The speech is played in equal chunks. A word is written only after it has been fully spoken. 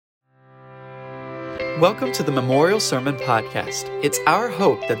Welcome to the Memorial Sermon Podcast. It's our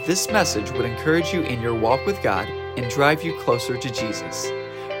hope that this message would encourage you in your walk with God and drive you closer to Jesus.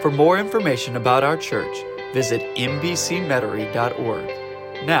 For more information about our church, visit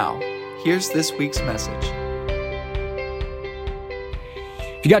mbcmetairie.org. Now, here's this week's message.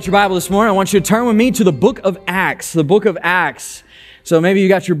 If you got your Bible this morning, I want you to turn with me to the book of Acts. The book of Acts. So maybe you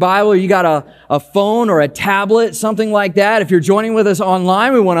got your Bible, or you got a phone or a tablet, something like that. If you're joining with us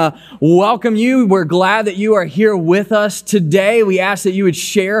online, we want to welcome you. We're glad that you are here with us today. We ask that you would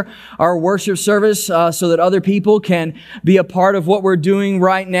share our worship service so that other people can be a part of what we're doing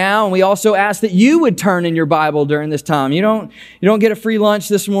right now. And we also ask that you would turn in your Bible during this time. You don't get a free lunch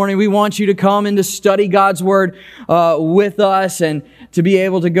this morning. We want you to come and to study God's Word with us and to be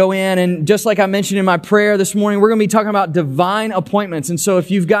able to go in. And just like I mentioned in my prayer this morning, we're going to be talking about divine appointments. And so if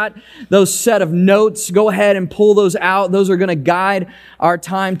you've got those set of notes, go ahead and pull those out. Those are going to guide our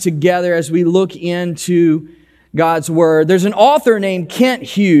time together as we look into God's Word. There's an author named Kent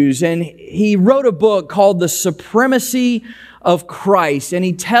Hughes, and he wrote a book called The Supremacy of Christ. And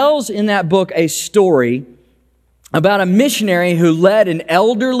he tells in that book a story about a missionary who led an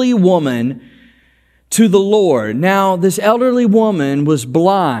elderly woman to the Lord. Now, this elderly woman was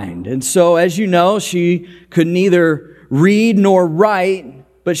blind. And so, as you know, she could neither read nor write,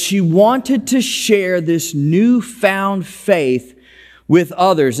 but she wanted to share this newfound faith with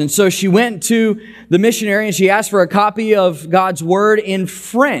others. And so she went to the missionary and she asked for a copy of God's Word in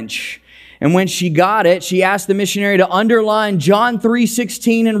French. And when she got it, she asked the missionary to underline John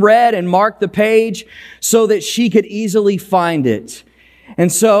 3:16 in red and mark the page so that she could easily find it.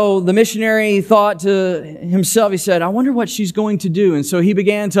 And so the missionary thought to himself, he said, I wonder what she's going to do. And so he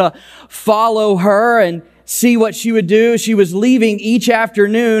began to follow her and see what she would do. She was leaving each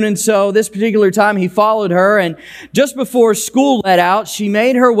afternoon, and so this particular time he followed her, and just before school let out, she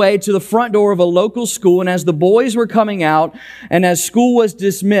made her way to the front door of a local school, and as the boys were coming out, and as school was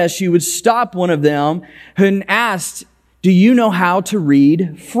dismissed, she would stop one of them and asked, do you know how to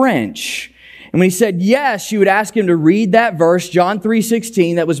read French? And when he said yes, she would ask him to read that verse, John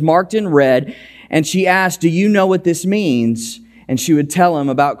 3:16, that was marked in red, and she asked, do you know what this means? And she would tell him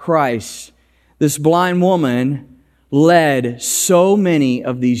about Christ. This blind woman led so many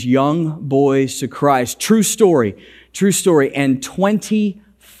of these young boys to Christ. True story. And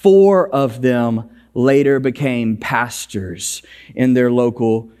 24 of them later became pastors in their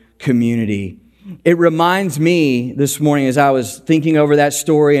local community. It reminds me this morning as I was thinking over that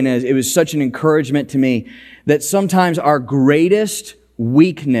story, and as it was such an encouragement to me, that sometimes our greatest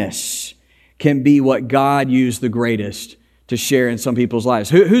weakness can be what God used the greatest to share in some people's lives.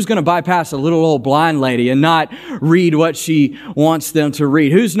 Who's going to bypass a little old blind lady and not read what she wants them to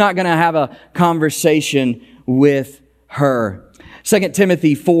read? Who's not going to have a conversation with her? 2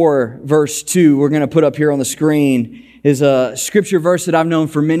 Timothy 4, verse 2, we're going to put up here on the screen, is a scripture verse that I've known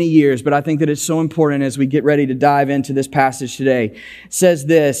for many years, but I think that it's so important as we get ready to dive into this passage today. It says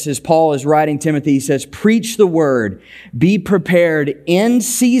this, as Paul is writing Timothy, he says, preach the word, be prepared in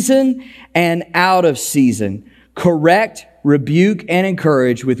season and out of season, correct, rebuke, and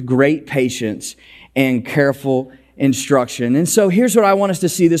encourage with great patience and careful instruction. And so here's what I want us to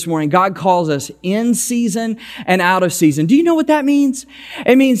see this morning. God calls us in season and out of season. Do you know what that means?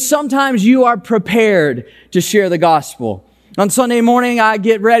 It means sometimes you are prepared to share the gospel. On Sunday morning, I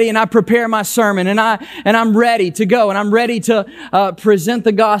get ready and I prepare my sermon and I'm ready to go and I'm ready to present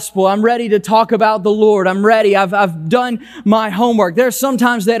the gospel. I'm ready to talk about the Lord. I'm ready. I've done my homework. There's some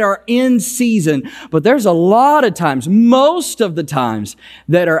times that are in season, but there's a lot of times, most of the times,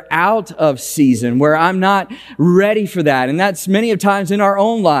 that are out of season where I'm not ready for that. And that's many of times in our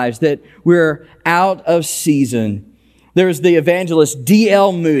own lives that we're out of season. There's the evangelist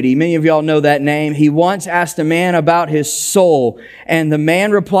D.L. Moody. Many of y'all know that name. He once asked a man about his soul, and the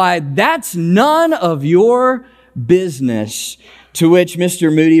man replied, that's none of your business. To which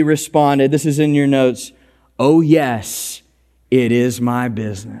Mr. Moody responded, this is in your notes, oh yes, it is my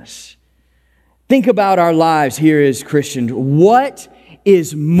business. Think about our lives here as Christians. What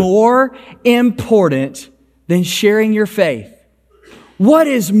is more important than sharing your faith? What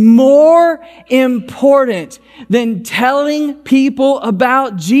is more important than telling people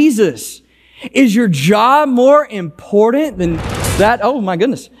about Jesus? Is your job more important than that? Oh my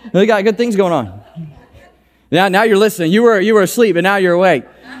goodness. We got good things going on. Now you're listening. You were asleep, but now you're awake.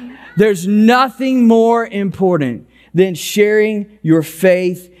 There's nothing more important than sharing your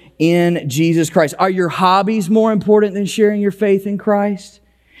faith in Jesus Christ. Are your hobbies more important than sharing your faith in Christ?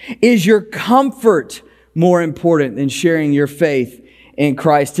 Is your comfort more important than sharing your faith in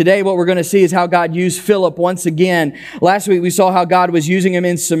Christ. Today, what we're going to see is how God used Philip once again. Last week, we saw how God was using him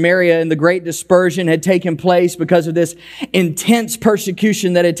in Samaria, and the great dispersion had taken place because of this intense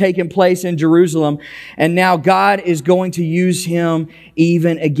persecution that had taken place in Jerusalem. And now God is going to use him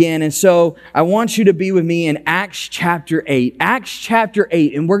even again. And so I want you to be with me in Acts chapter 8. Acts chapter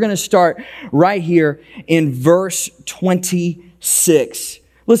 8, and we're going to start right here in verse 26.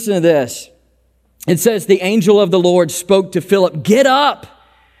 Listen to this. It says, the angel of the Lord spoke to Philip, "Get up,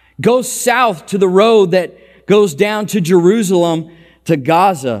 go south to the road that goes down to Jerusalem to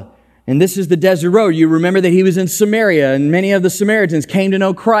Gaza." And this is the desert road. You remember that he was in Samaria, and many of the Samaritans came to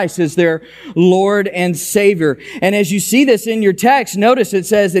know Christ as their Lord and Savior. And as you see this in your text, notice it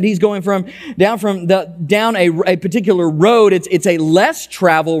says that he's going down a particular road. It's a less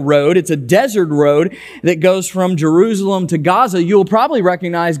traveled road. It's a desert road that goes from Jerusalem to Gaza. You'll probably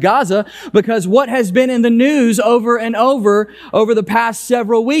recognize Gaza because what has been in the news over and over the past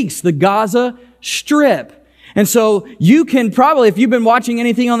several weeks, the Gaza Strip. And so you can probably, if you've been watching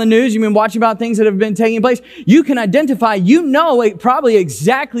anything on the news, you've been watching about things that have been taking place, you can identify, probably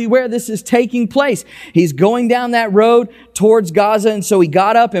exactly where this is taking place. He's going down that road towards Gaza, and so he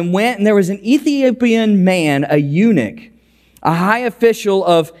got up and went, and there was an Ethiopian man, a eunuch, a high official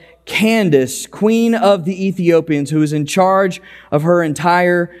of Candace, queen of the Ethiopians, who was in charge of her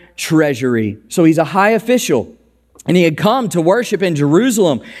entire treasury. So he's a high official. And he had come to worship in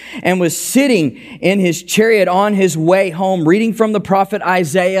Jerusalem and was sitting in his chariot on his way home, reading from the prophet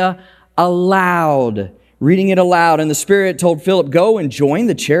Isaiah aloud. Reading it aloud. And the Spirit told Philip, "Go and join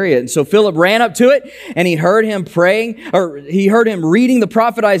the chariot." And so Philip ran up to it, and he heard him reading the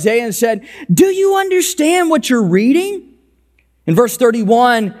prophet Isaiah and said, "Do you understand what you're reading?" In verse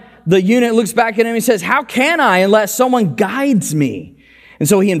 31, the eunuch looks back at him and says, "How can I unless someone guides me?" And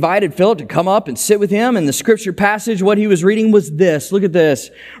so he invited Philip to come up and sit with him. And the scripture passage, what he was reading was this. Look at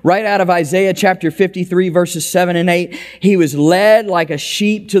this. Right out of Isaiah chapter 53, verses 7 and 8. "He was led like a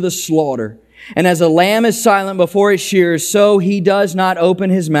sheep to the slaughter. And as a lamb is silent before his shearers, so he does not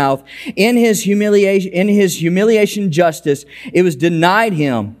open his mouth. In his humiliation justice, it was denied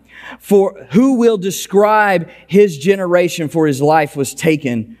him. For who will describe his generation? For his life was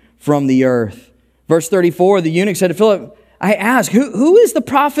taken from the earth." Verse 34, the eunuch said to Philip, "I ask, who is the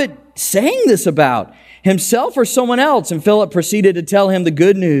prophet saying this about? Himself or someone else?" And Philip proceeded to tell him the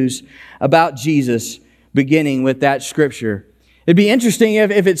good news about Jesus, beginning with that scripture. It'd be interesting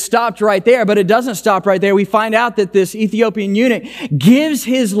if it stopped right there, but it doesn't stop right there. We find out that this Ethiopian eunuch gives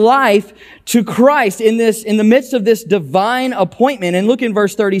his life to Christ in the midst of this divine appointment. And look in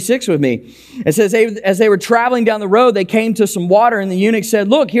verse 36 with me. It says, as they were traveling down the road, they came to some water, and the eunuch said,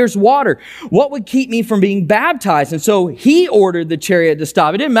 "Look, here's water. What would keep me from being baptized?" And so he ordered the chariot to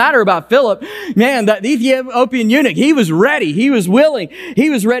stop. It didn't matter about Philip. Man, the Ethiopian eunuch, he was ready. He was willing.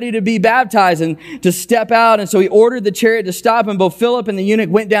 He was ready to be baptized and to step out. And so he ordered the chariot to stop, and both Philip and the eunuch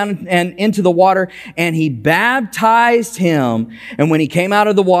went down and into the water, and he baptized him. And when he came out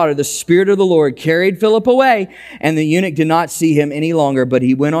of the water, the Spirit of the Lord carried Philip away, and the eunuch did not see him any longer, but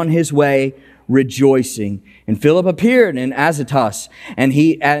he went on his way rejoicing. And Philip appeared in Azotus, and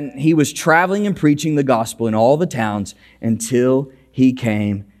he was traveling and preaching the gospel in all the towns until he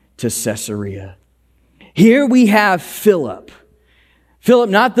came to Caesarea. Here we have Philip.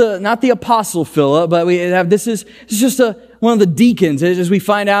 Philip, not the apostle Philip, but we have this is just one of the deacons, as we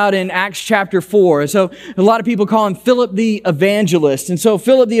find out in Acts chapter 4. So a lot of people call him Philip the evangelist. And so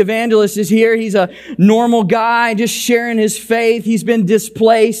Philip the evangelist is here. He's a normal guy, just sharing his faith. He's been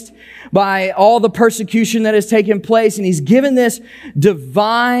displaced by all the persecution that has taken place, and he's given this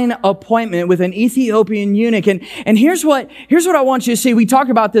divine appointment with an Ethiopian eunuch. And here's what I want you to see. We talked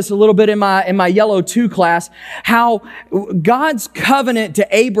about this a little bit in my Yellow 2 class, how God's covenant to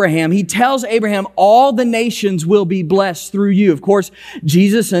Abraham, he tells Abraham, all the nations will be blessed through you. Of course,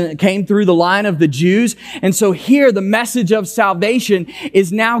 Jesus came through the line of the Jews, and so here the message of salvation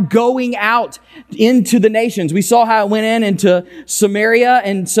is now going out into the nations. We saw how it went into Samaria,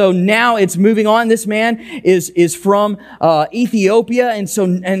 and so now it's moving on. This man is from Ethiopia, and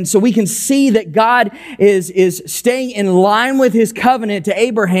so we can see that God is staying in line with his covenant to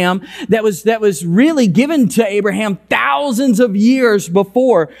Abraham that was really given to Abraham thousands of years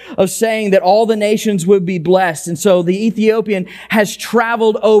before, of saying that all the nations would be blessed. And so the Ethiopian has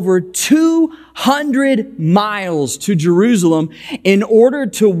traveled over 200 miles to Jerusalem in order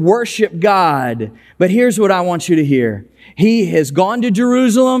to worship God. But here's what I want you to hear. He has gone to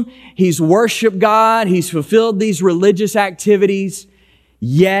Jerusalem. He's worshiped God. He's fulfilled these religious activities.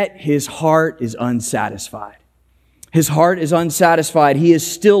 Yet his heart is unsatisfied. His heart is unsatisfied. He is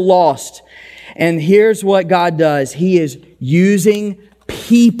still lost. And here's what God does. He is using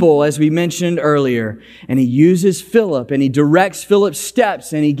people, as we mentioned earlier. And he uses Philip, and he directs Philip's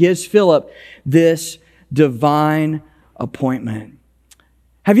steps, and he gives Philip this divine appointment.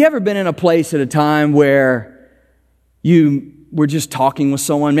 Have you ever been in a place at a time where you were just talking with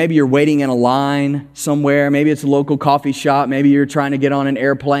someone? Maybe you're waiting in a line somewhere. Maybe it's a local coffee shop. Maybe you're trying to get on an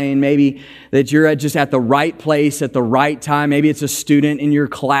airplane. Maybe that you're just at the right place at the right time. Maybe it's a student in your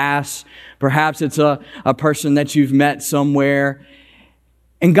class. Perhaps it's a person that you've met somewhere.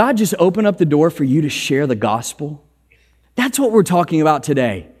 And God just opened up the door for you to share the gospel. That's what we're talking about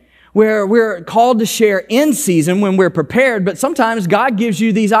today. Where we're called to share in season when we're prepared, but sometimes God gives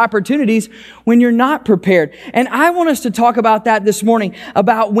you these opportunities when you're not prepared. And I want us to talk about that this morning,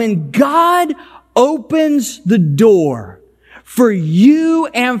 about when God opens the door for you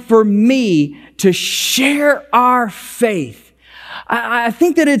and for me to share our faith. I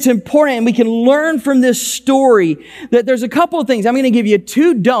think that it's important, and we can learn from this story that there's a couple of things. I'm going to give you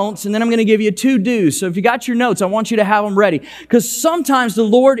 2 don'ts, and then I'm going to give you 2 do's. So if you got your notes, I want you to have them ready. Because sometimes the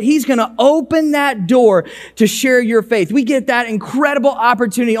Lord, He's going to open that door to share your faith. We get that incredible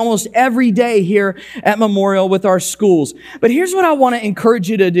opportunity almost every day here at Memorial with our schools. But here's what I want to encourage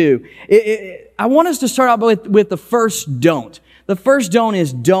you to do. I want us to start out with the first don't. The first don't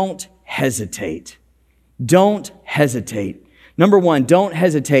is don't hesitate. Don't hesitate. Number 1, don't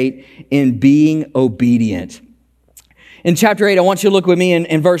hesitate in being obedient. In chapter 8, I want you to look with me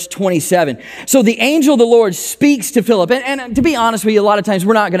in verse 27. So the angel of the Lord speaks to Philip. And to be honest with you, a lot of times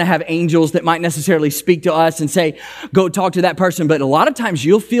we're not going to have angels that might necessarily speak to us and say, go talk to that person. But a lot of times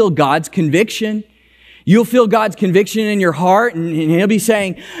you'll feel God's conviction. You'll feel God's conviction in your heart, and He'll be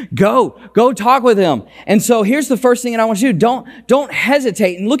saying, go talk with him. And so here's the first thing that I want you to do. Don't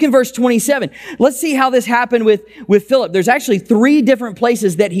hesitate. And look in verse 27. Let's see how this happened with Philip. There's actually 3 different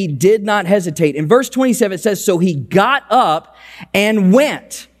places that he did not hesitate. In verse 27, it says, so he got up and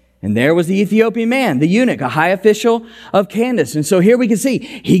went. And there was the Ethiopian man, the eunuch, a high official of Candace. And so here we can see,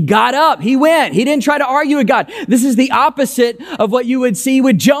 he got up, he went. He didn't try to argue with God. This is the opposite of what you would see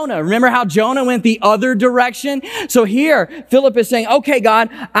with Jonah. Remember how Jonah went the other direction? So here, Philip is saying, okay, God,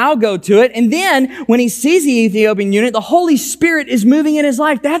 I'll go to it. And then when he sees the Ethiopian eunuch, the Holy Spirit is moving in his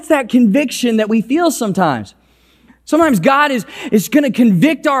life. That's that conviction that we feel sometimes. Sometimes God is going to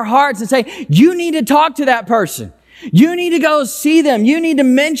convict our hearts and say, you need to talk to that person. You need to go see them. You need to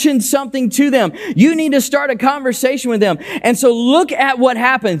mention something to them. You need to start a conversation with them. And so look at what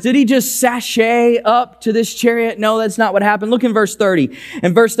happens. Did he just sashay up to this chariot? No, that's not what happened. Look in verse 30.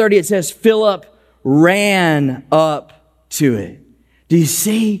 In verse 30, it says, Philip ran up to it. Do you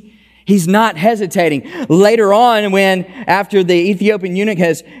see? He's not hesitating. Later on, when after the Ethiopian eunuch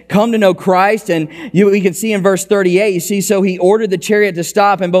has come to know Christ, and we can see in verse 38, you see, so he ordered the chariot to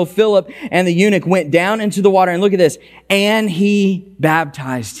stop, and both Philip and the eunuch went down into the water. And look at this. And he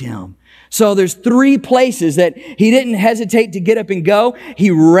baptized him. So there's 3 places that he didn't hesitate to get up and go.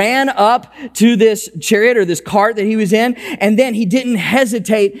 He ran up to this chariot or this cart that he was in, and then he didn't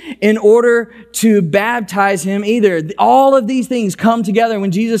hesitate in order to baptize him either. All of these things come together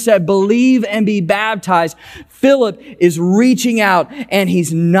when Jesus said, believe and be baptized. Philip is reaching out, and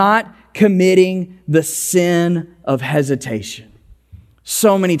he's not committing the sin of hesitation.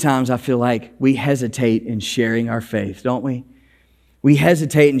 So many times I feel like we hesitate in sharing our faith, don't we? We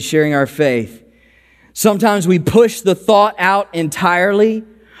hesitate in sharing our faith. Sometimes we push the thought out entirely,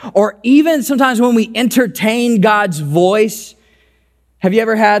 or even sometimes when we entertain God's voice. Have you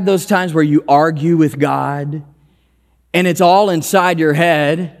ever had those times where you argue with God and it's all inside your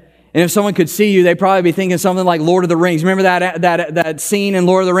head? And if someone could see you, they'd probably be thinking something like Lord of the Rings. Remember that scene in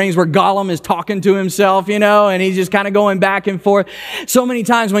Lord of the Rings where Gollum is talking to himself, and he's just kind of going back and forth. So many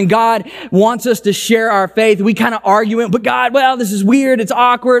times when God wants us to share our faith, we kind of argue it. But God, well, this is weird. It's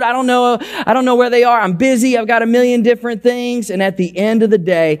awkward. I don't know where they are. I'm busy. I've got a million different things. And at the end of the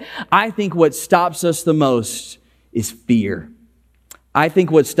day, I think what stops us the most is fear. I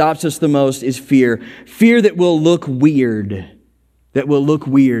think what stops us the most is fear. Fear that will look weird.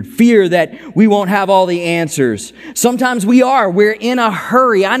 Fear that we won't have all the answers. Sometimes we're in a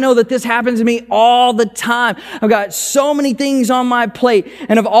hurry. I know that this happens to me all the time. I've got so many things on my plate.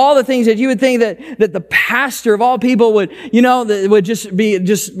 And of all the things that you would think that the pastor of all people would, that would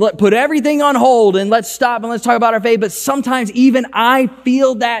just put everything on hold and let's stop and let's talk about our faith. But sometimes even I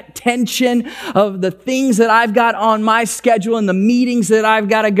feel that tension of the things that I've got on my schedule and the meetings that I've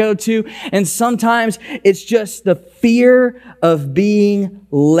got to go to. And sometimes it's just the fear of being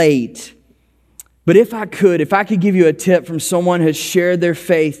late. But if I could give you a tip from someone who has shared their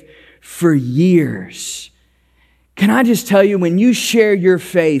faith for years, can I just tell you, when you share your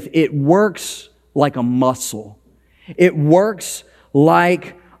faith, it works like a muscle. It works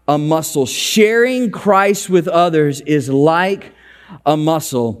like a muscle. Sharing Christ with others is like a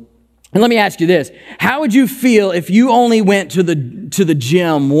muscle. And let me ask you this. How would you feel if you only went to the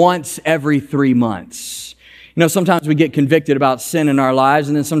gym once every 3 months? You know, sometimes we get convicted about sin in our lives,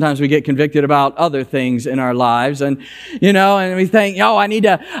 and then sometimes we get convicted about other things in our lives. And, you know, and we think, oh, I need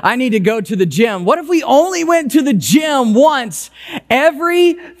to go to the gym. What if we only went to the gym once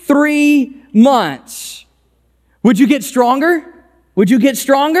every 3 months? Would you get stronger? Would you get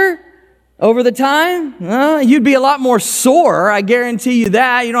stronger over the time? You'd be a lot more sore. I guarantee you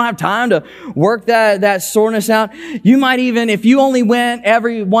that. You don't have time to work that soreness out. You might even, if you only went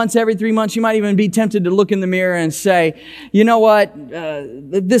once every 3 months, you might even be tempted to look in the mirror and say, you know what?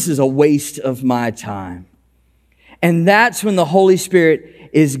 This is a waste of my time. And that's when the Holy Spirit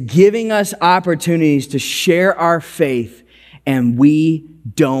is giving us opportunities to share our faith, and we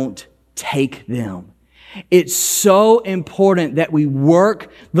don't take them. It's so important that we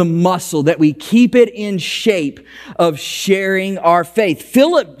work the muscle, that we keep it in shape of sharing our faith.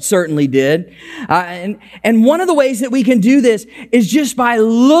 Philip certainly did. And one of the ways that we can do this is just by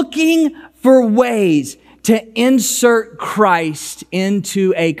looking for ways to insert Christ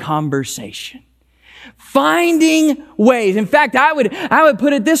into a conversation. Finding ways. In fact, I would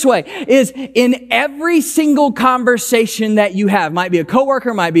put it this way, is in every single conversation that you have, might be a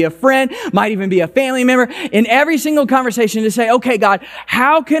coworker, might be a friend, might even be a family member, in every single conversation to say, okay, God,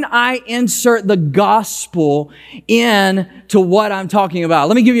 how can I insert the gospel into what I'm talking about?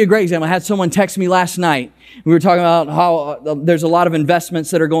 Let me give you a great example. I had someone text me last night. We were talking about how there's a lot of investments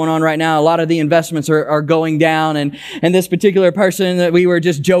that are going on right now. A lot of the investments are going down. And this particular person that we were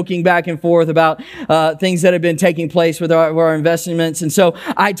just joking back and forth about things that have been taking place with our investments. And so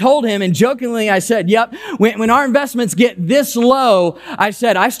I told him, and jokingly I said, yep, when our investments get this low, I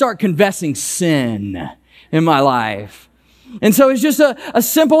said, I start confessing sin in my life. And so it's just a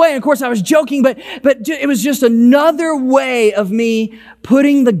simple way. And of course I was joking, but it was just another way of me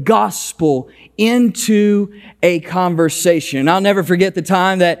putting the gospel into a conversation. I'll never forget the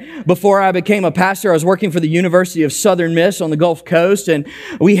time that before I became a pastor, I was working for the University of Southern Miss on the Gulf Coast, and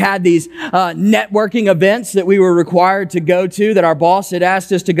we had these networking events that we were required to go to, that our boss had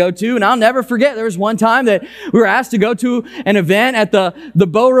asked us to go to. And I'll never forget, there was one time that we were asked to go to an event at the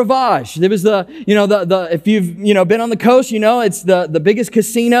Beau Rivage. There was the if you've been on the coast, it's the biggest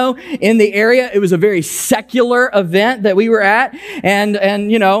casino in the area. It was a very secular event that we were at, and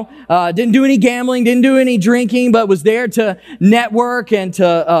didn't do any gambling, didn't do any drinking, but was there to network and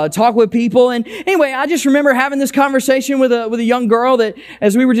to talk with people. And anyway, I just remember having this conversation with a young girl that,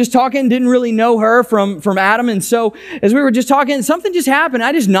 as we were just talking, didn't really know her from Adam. And so as we were just talking, something just happened.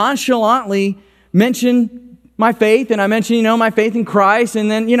 I just nonchalantly mentioned my faith, and I mentioned, my faith in Christ,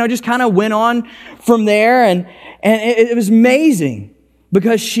 and then, just kind of went on from there. And it was amazing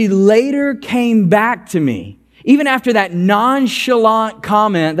because she later came back to me. Even after that nonchalant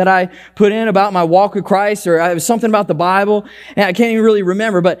comment that I put in about my walk with Christ, or it was something about the Bible, and I can't even really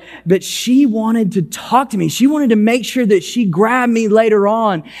remember, but she wanted to talk to me. She wanted to make sure that she grabbed me later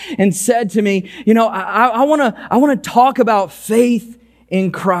on and said to me, I want to talk about faith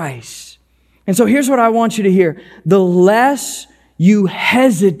in Christ. And so here's what I want you to hear. The less you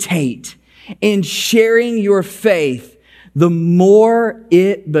hesitate in sharing your faith, the more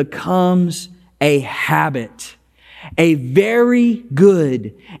it becomes a habit, a very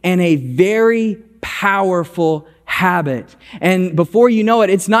good and a very powerful habit. And before you know it,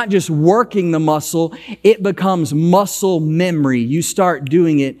 it's not just working the muscle, it becomes muscle memory. You start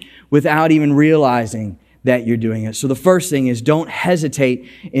doing it without even realizing that you're doing it. So the first thing is, don't hesitate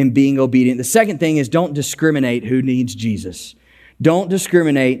in being obedient. The second thing is, don't discriminate who needs Jesus. Don't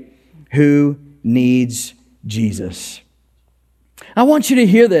discriminate who needs Jesus. I want you to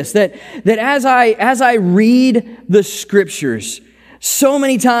hear this, that as I read the scriptures, so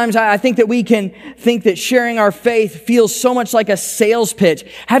many times I think that we can think that sharing our faith feels so much like a sales pitch.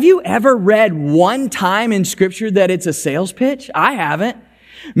 Have you ever read one time in scripture that it's a sales pitch? I haven't.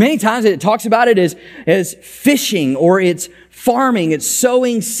 Many times it talks about it as fishing, or it's farming, it's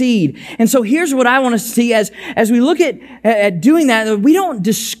sowing seed. And so here's what I want to see as we look at doing that. We don't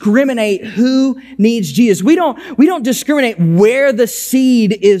discriminate who needs Jesus. We don't discriminate where the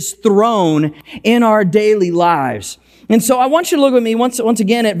seed is thrown in our daily lives. And so I want you to look with me once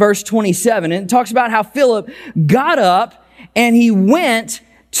again at verse 27. And it talks about how Philip got up and he went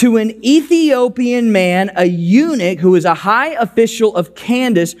to an Ethiopian man, a eunuch who was a high official of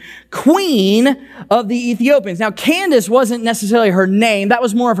Candace, queen of the Ethiopians. Now, Candace wasn't necessarily her name. That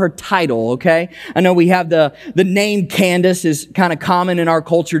was more of her title, okay? I know we have the name Candace is kind of common in our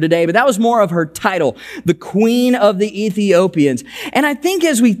culture today, but that was more of her title, the queen of the Ethiopians. And I think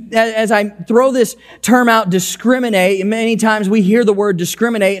as I throw this term out, discriminate, many times we hear the word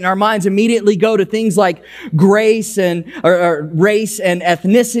discriminate and our minds immediately go to things like grace or race and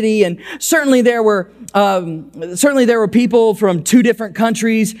ethnicity. And certainly there were people from two different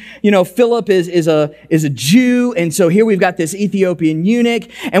countries. You know, Philip is a Jew, and so here we've got this Ethiopian eunuch,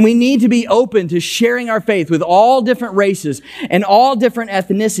 and we need to be open to sharing our faith with all different races and all different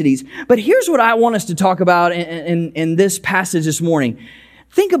ethnicities. But here's what I want us to talk about in this passage this morning.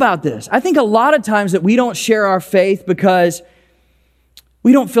 Think about this. I think a lot of times that we don't share our faith because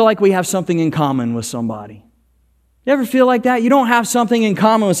we don't feel like we have something in common with somebody. You ever feel like that? You don't have something in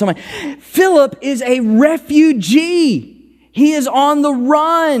common with somebody. Philip is a refugee. He is on the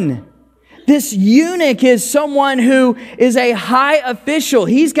run. This eunuch is someone who is a high official.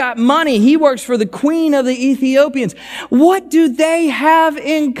 He's got money. He works for the queen of the Ethiopians. What do they have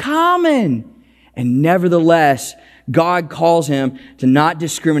in common? And nevertheless, God calls him to not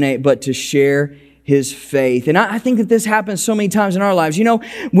discriminate, but to share his faith. And I think that this happens so many times in our lives. You know,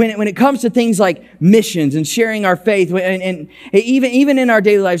 when it comes to things like missions and sharing our faith, and even in our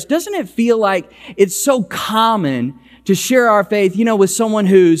daily lives, doesn't it feel like it's so common to share our faith, you know, with someone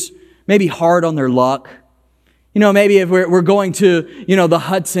who's maybe hard on their luck? You know, maybe if we're going to, you know, the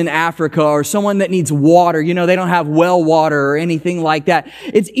Hudson, Africa, or someone that needs water, you know, they don't have well water or anything like that.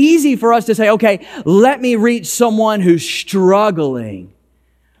 It's easy for us to say, okay, let me reach someone who's struggling.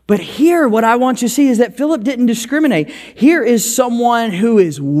 But here, what I want you to see is that Philip didn't discriminate. Here is someone who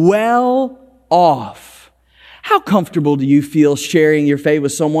is well off. How comfortable do you feel sharing your faith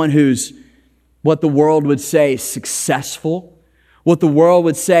with someone who's what the world would say successful? What the world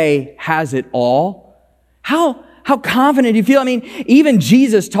would say has it all? How confident do you feel? I mean, even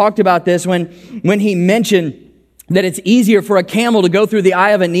Jesus talked about this when he mentioned that it's easier for a camel to go through the eye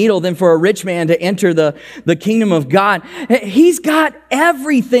of a needle than for a rich man to enter the kingdom of God. He's got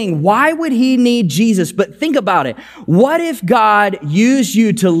everything. Why would he need Jesus? But think about it. What if God used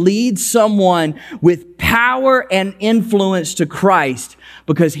you to lead someone with power and influence to Christ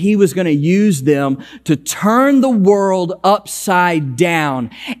because he was going to use them to turn the world upside down,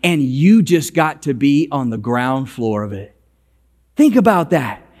 and you just got to be on the ground floor of it? Think about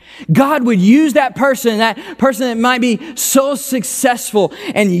that. God would use that person that might be so successful,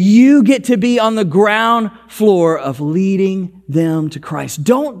 and you get to be on the ground floor of leading them to Christ.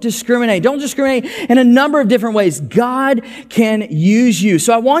 Don't discriminate. Don't discriminate in a number of different ways. God can use you.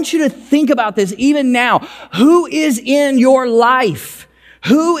 So I want you to think about this even now. Who is in your life?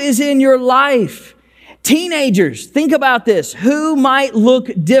 Who is in your life? Teenagers, think about this. Who might look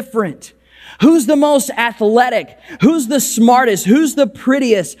different? Who's the most athletic? Who's the smartest? Who's the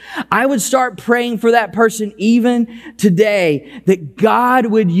prettiest? I would start praying for that person even today, that God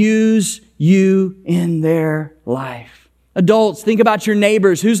would use you in their life. Adults, think about your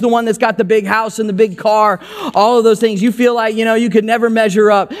neighbors. Who's the one that's got the big house and the big car? All of those things. You feel like, you could never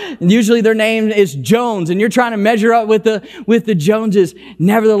measure up. And usually their name is Jones, and you're trying to measure up with the Joneses.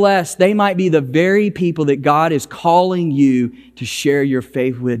 Nevertheless, they might be the very people that God is calling you to share your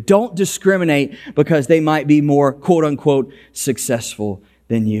faith with. Don't discriminate because they might be more, quote unquote, successful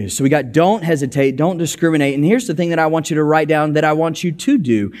than you. So we got don't hesitate, don't discriminate. And here's the thing that I want you to write down that I want you to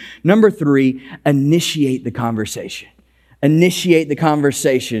do. Number 3, initiate the conversation. Initiate the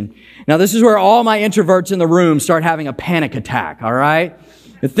conversation. Now, this is where all my introverts in the room start having a panic attack, all right?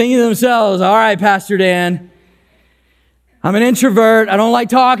 They're thinking to themselves, all right, Pastor Dan, I'm an introvert. I don't like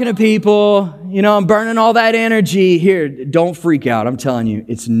talking to people. I'm burning all that energy. Here, don't freak out. I'm telling you,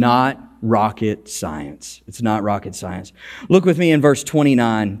 it's not rocket science. It's not rocket science. Look with me in verse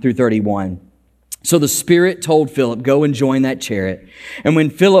 29 through 31. So the Spirit told Philip, go and join that chariot. And when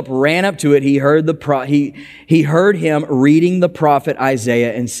Philip ran up to it, he heard him reading the prophet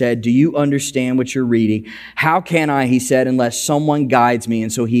Isaiah and said, do you understand what you're reading? How can I, he said, unless someone guides me?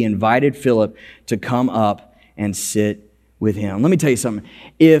 And so he invited Philip to come up and sit with him. Let me tell you something.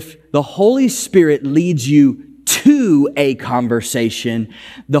 If the Holy Spirit leads you to a conversation,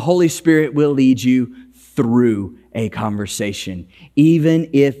 the Holy Spirit will lead you through a conversation, even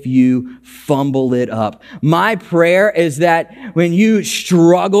if you fumble it up. My prayer is that when you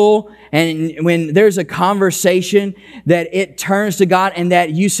struggle and when there's a conversation, that it turns to God and that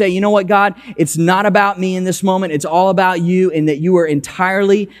you say, you know what, God, it's not about me in this moment. It's all about you, and that you are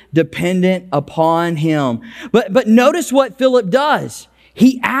entirely dependent upon Him. But notice what Philip does.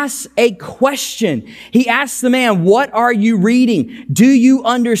 He asks a question. He asks the man, what are you reading? Do you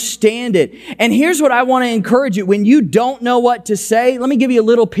understand it? And here's what I want to encourage you. When you don't know what to say, let me give you a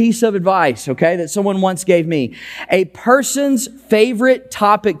little piece of advice, okay, that someone once gave me. A person's favorite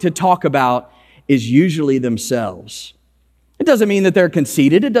topic to talk about is usually themselves. It doesn't mean that they're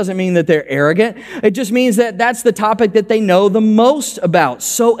conceited. It doesn't mean that they're arrogant. It just means that that's the topic that they know the most about.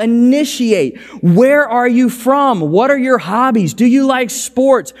 So initiate. Where are you from? What are your hobbies? Do you like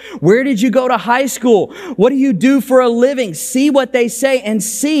sports? Where did you go to high school? What do you do for a living? See what they say and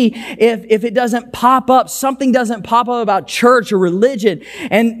see if it doesn't pop up. Something doesn't pop up about church or religion.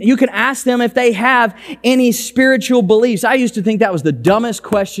 And you can ask them if they have any spiritual beliefs. I used to think that was the dumbest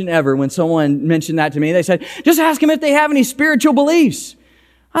question ever when someone mentioned that to me. They said, just ask them if they have any spiritual beliefs.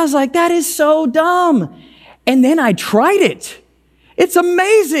 I was like, that is so dumb. And then I tried it. It's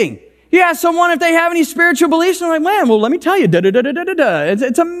amazing. You ask someone if they have any spiritual beliefs, and I'm like, man, well, let me tell you.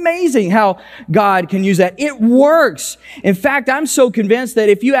 It's amazing how God can use that. It works. In fact, I'm so convinced that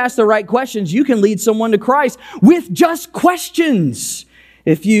if you ask the right questions, you can lead someone to Christ with just questions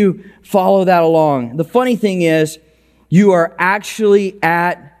if you follow that along. The funny thing is, you are actually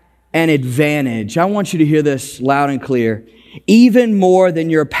at an advantage. I want you to hear this loud and clear. Even more than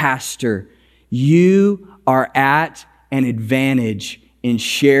your pastor, you are at an advantage in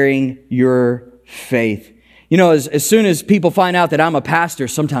sharing your faith. You know, as soon as people find out that I'm a pastor,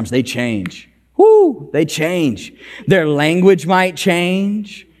 sometimes they change. They change. Their language might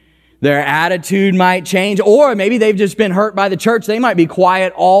change. Their attitude might change, or maybe they've just been hurt by the church. They might be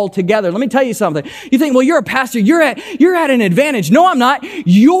quiet altogether. Let me tell you something. You think, well, you're a pastor. You're at an advantage. No, I'm not.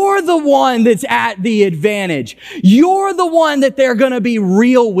 You're the one that's at the advantage. You're the one that they're going to be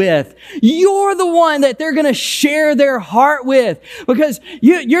real with. You're the one that they're going to share their heart with, because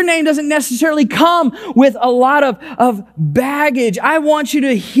your name doesn't necessarily come with a lot of baggage. I want you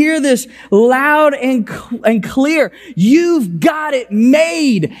to hear this loud and clear. You've got it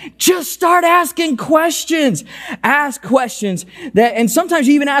made. Just start asking questions. Ask questions and sometimes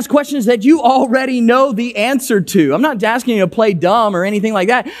you even ask questions that you already know the answer to. I'm not asking you to play dumb or anything like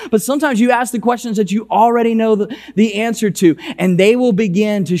that, but sometimes you ask the questions that you already know the answer to, and they will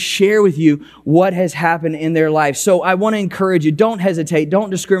begin to share with you what has happened in their life. So I want to encourage you, don't hesitate, don't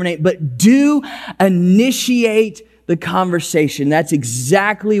discriminate, but do initiate the conversation. That's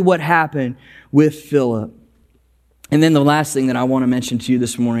exactly what happened with Philip. And then the last thing that I want to mention to you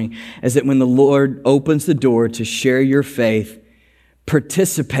this morning is that when the Lord opens the door to share your faith,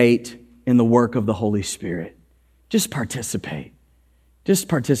 participate in the work of the Holy Spirit. Just participate. Just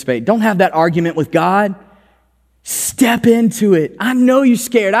participate. Don't have that argument with God. Step into it. I know you're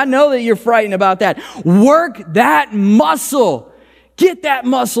scared. I know that you're frightened about that. Work that muscle. Get that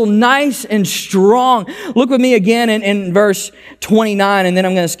muscle nice and strong. Look with me again in verse 29, and then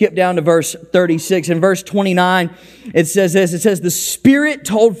I'm going to skip down to verse 36. In verse 29, it says this. It says, the Spirit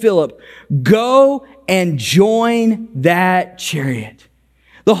told Philip, go and join that chariot.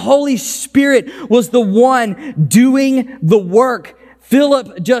 The Holy Spirit was the one doing the work.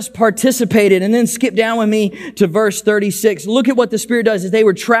 Philip just participated. And then skip down with me to verse 36. Look at what the Spirit does. As they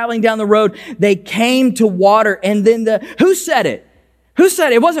were traveling down the road, they came to water, and then who said it? Who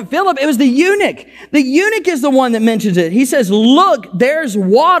said it? It wasn't Philip, it was the eunuch. The eunuch is the one that mentions it. He says, look, there's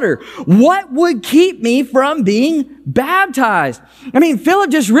water. What would keep me from being baptized? I mean,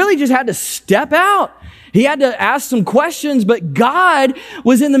 Philip just had to step out. He had to ask some questions, but God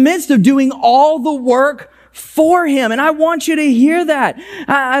was in the midst of doing all the work for him. And I want you to hear that.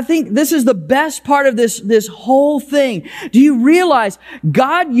 I think this is the best part of this whole thing. Do you realize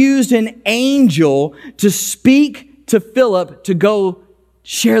God used an angel to speak to Philip to go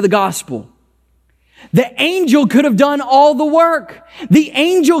share the gospel? The angel could have done all the work. The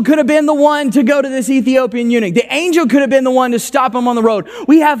angel could have been the one to go to this Ethiopian eunuch. The angel could have been the one to stop him on the road.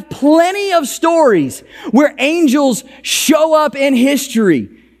 We have plenty of stories where angels show up in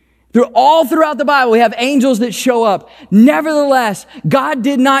history. All throughout the Bible, we have angels that show up. Nevertheless, God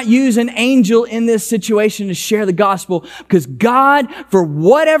did not use an angel in this situation to share the gospel, because God, for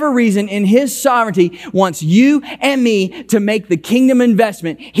whatever reason, in His sovereignty, wants you and me to make the kingdom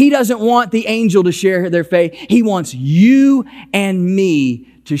investment. He doesn't want the angel to share their faith. He wants you and me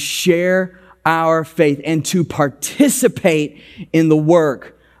to share our faith and to participate in the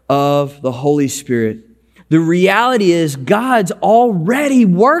work of the Holy Spirit. The reality is God's already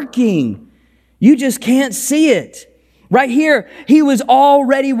working. You just can't see it. Right here, he was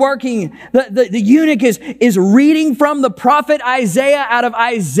already working. The eunuch is reading from the prophet Isaiah out of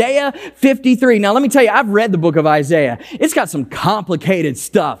Isaiah 53. Now, let me tell you, I've read the book of Isaiah. It's got some complicated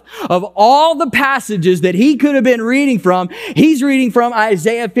stuff. Of all the passages that he could have been reading from, he's reading from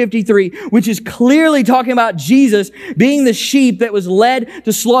Isaiah 53, which is clearly talking about Jesus being the sheep that was led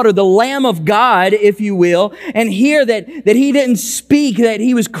to slaughter, the Lamb of God, if you will. And here that he didn't speak, that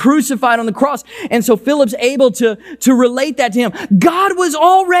he was crucified on the cross. And so Philip's able to relate that to him. God was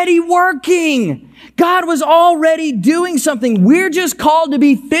already working. God was already doing something. We're just called to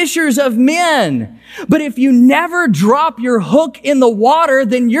be fishers of men. But if you never drop your hook in the water,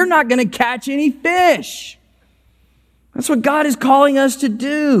 then you're not going to catch any fish. That's what God is calling us to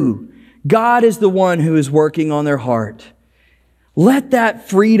do. God is the one who is working on their heart. Let that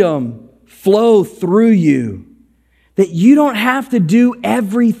freedom flow through you, that you don't have to do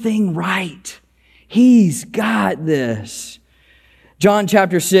everything right. He's got this. John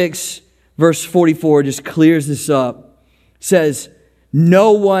chapter 6, verse 44 just clears this up. It says,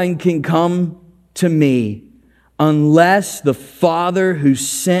 no one can come to me unless the Father who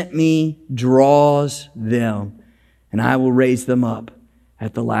sent me draws them, and I will raise them up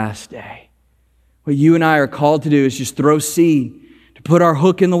at the last day. What you and I are called to do is just throw seed, to put our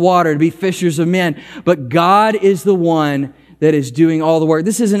hook in the water, to be fishers of men. But God is the one that is doing all the work.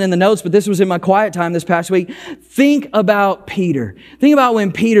 This isn't in the notes, but this was in my quiet time this past week. Think about Peter. Think about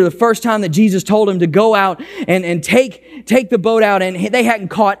when Peter, the first time that Jesus told him to go out and take the boat out, and they hadn't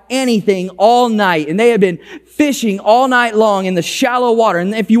caught anything all night, and they had been fishing all night long in the shallow water.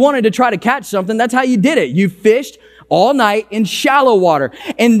 And if you wanted to try to catch something, that's how you did it. You fished all night in shallow water.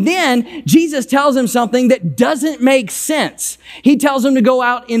 And then Jesus tells him something that doesn't make sense. He tells him to go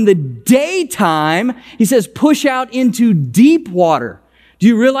out in the daytime. He says, push out into deep water. Do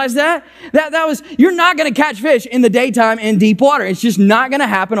you realize that? That was, you're not going to catch fish in the daytime in deep water. It's just not going to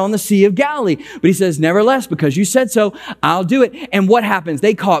happen on the Sea of Galilee. But he says, nevertheless, because you said so, I'll do it. And what happens?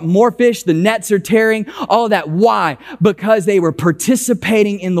 They caught more fish. The nets are tearing, all of that. Why? Because they were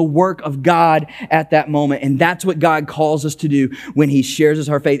participating in the work of God at that moment. And that's what God calls us to do when he shares us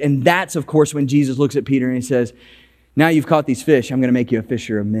our faith. And that's, of course, when Jesus looks at Peter and he says, now you've caught these fish. I'm going to make you a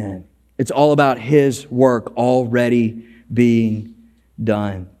fisher of men. It's all about his work already being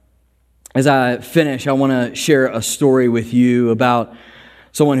done. As I finish, I want to share a story with you about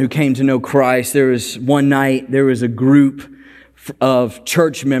someone who came to know Christ. There was one night, there was a group of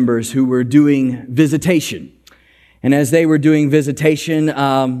church members who were doing visitation. And as they were doing visitation,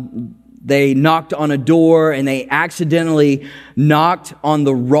 they knocked on a door and they accidentally knocked on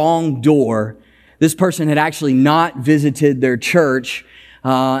the wrong door. This person had actually not visited their church.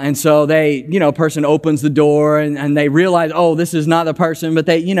 And so they, person opens the door and they realize, oh, this is not the person, but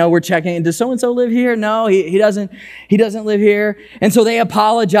they, we're checking, does so-and-so live here? No, he doesn't live here. And so they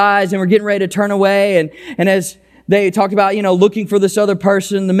apologize and we're getting ready to turn away. And as they talked about, looking for this other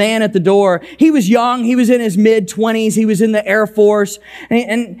person, the man at the door, he was young. He was in his mid-20s. He was in the Air Force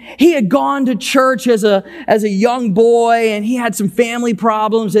and he had gone to church as a young boy, and he had some family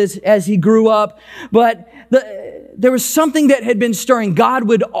problems as he grew up. But there was something that had been stirring. God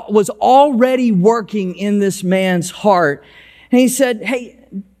was already working in this man's heart. And he said, hey,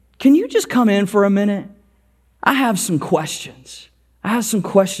 can you just come in for a minute? I have some questions. I have some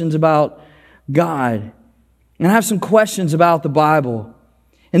questions about God. And I have some questions about the Bible.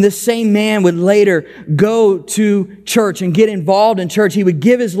 And this same man would later go to church and get involved in church. He would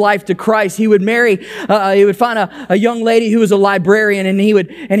give his life to Christ. He would marry, he would find a young lady who was a librarian, and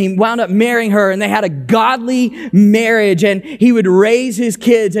he wound up marrying her, and they had a godly marriage, and he would raise his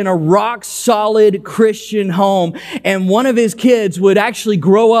kids in a rock solid Christian home. And one of his kids would actually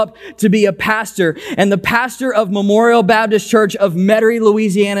grow up to be a pastor. And the pastor of Memorial Baptist Church of Metairie,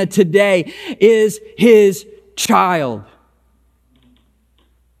 Louisiana today is his child.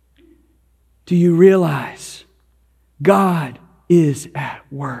 Do you realize God is at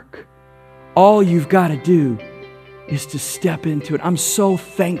work? All you've got to do is to step into it. I'm so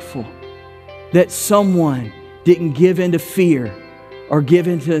thankful that someone didn't give into fear or give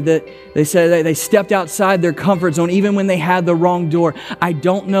into that. They said they stepped outside their comfort zone even when they had the wrong door. I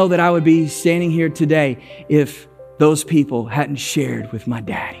don't know that I would be standing here today if those people hadn't shared with my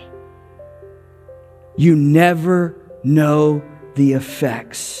daddy. You never know the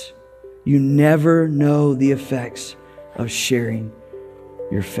effects. You never know the effects of sharing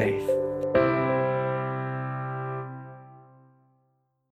your faith.